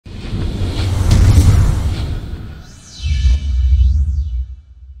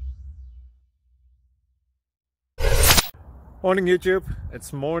Morning YouTube,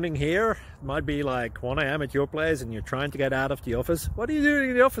 it's morning here. It might be like 1 a.m. at your place and you're trying to get out of the office. What are you doing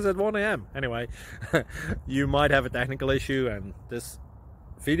in the office at 1 a.m? Anyway, you might have a technical issue and this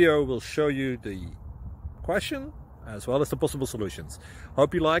video will show you the question as well as the possible solutions.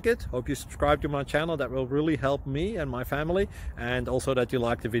 Hope you like it, hope you subscribe to my channel. That will really help me and my family, and also that you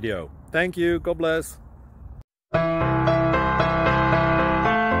like the video. Thank you, God bless.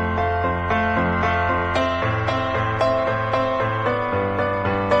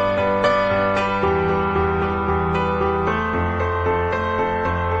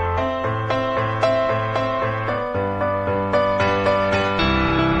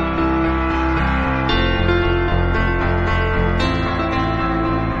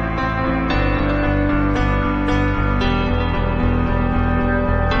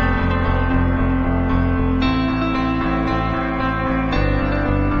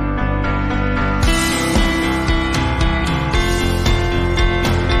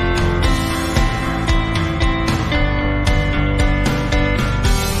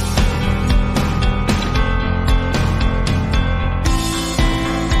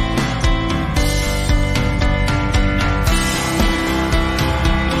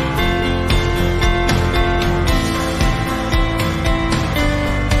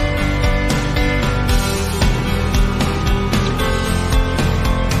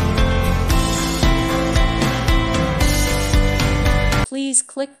 Please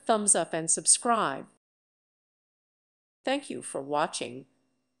click thumbs up and subscribe. Thank you for watching.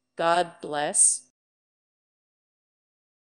 God bless.